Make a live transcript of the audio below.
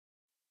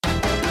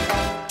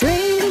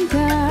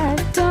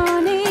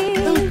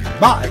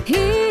Bye.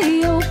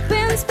 He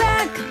opens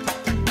back.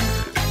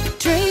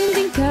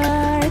 Trading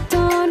card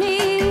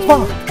Tony.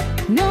 Fuck.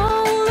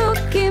 No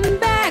looking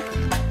back.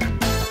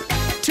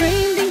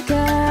 Trading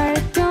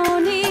card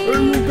Tony.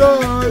 Hey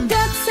guys.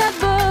 That's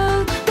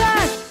about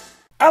that.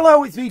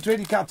 Hello, it's me,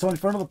 Trading Card Tony,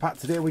 for another pack.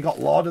 Today we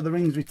got Lord of the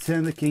Rings, Return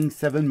of the King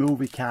 7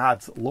 movie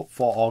cards. Look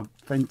for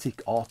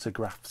authentic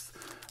autographs.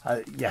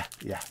 Yeah.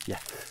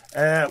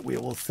 We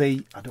will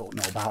see. I don't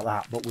know about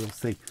that, but we'll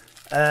see.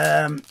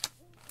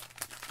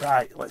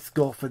 Right, let's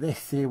go for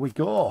this. Here we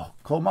go.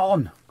 Come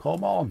on.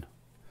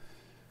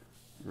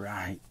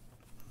 Right.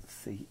 Let's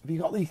see. Have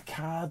you got these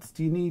cards?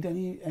 Do you need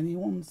any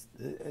ones?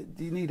 Do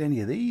you need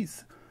any of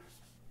these?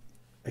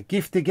 A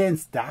Gift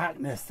Against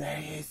Darkness. There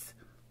he is.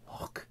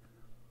 Look.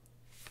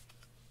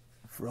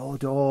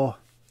 Frodo.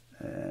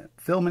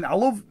 Filming. I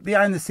love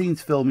behind the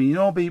scenes filming. You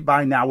know,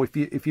 by now,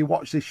 if you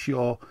watch this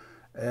show,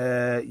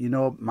 you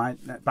know,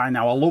 by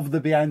now I love the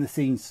behind the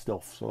scenes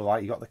stuff. So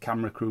like you got the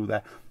camera crew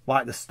there,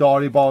 like the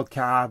storyboard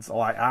cards, or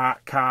like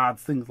art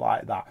cards, things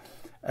like that.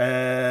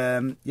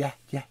 Yeah.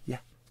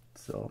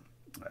 So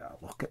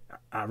look at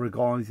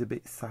Aragorn. He's a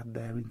bit sad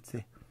there, isn't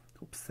he?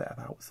 Upset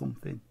about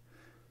something.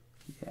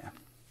 Yeah.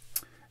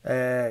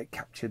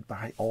 Captured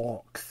by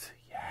orcs.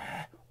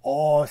 Yeah.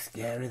 Oh,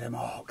 scary them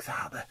orcs,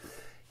 aren't they?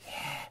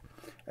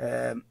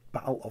 Yeah.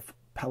 Battle of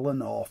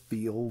Pelennor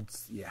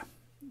Fields. Yeah.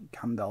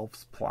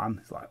 Gandalf's plan.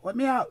 It's like, let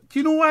me out. Do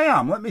you know who I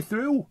am? Let me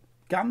through.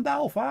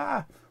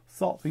 Gandalf,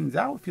 sort things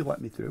out if you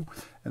let me through.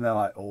 And they're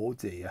like, oh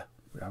dear,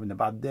 we're having a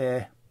bad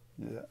day.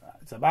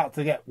 It's about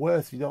to get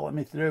worse if you don't let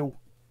me through.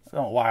 I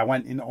don't know why I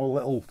went into a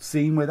little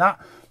scene with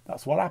that.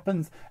 That's what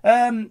happens.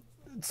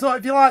 So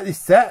if you like this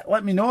set,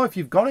 let me know if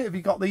you've got it. If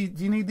you got these,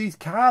 do you need these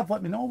cards?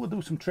 Let me know. We'll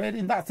do some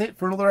trading. That's it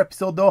for another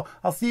episode though.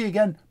 I'll see you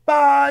again.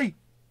 Bye.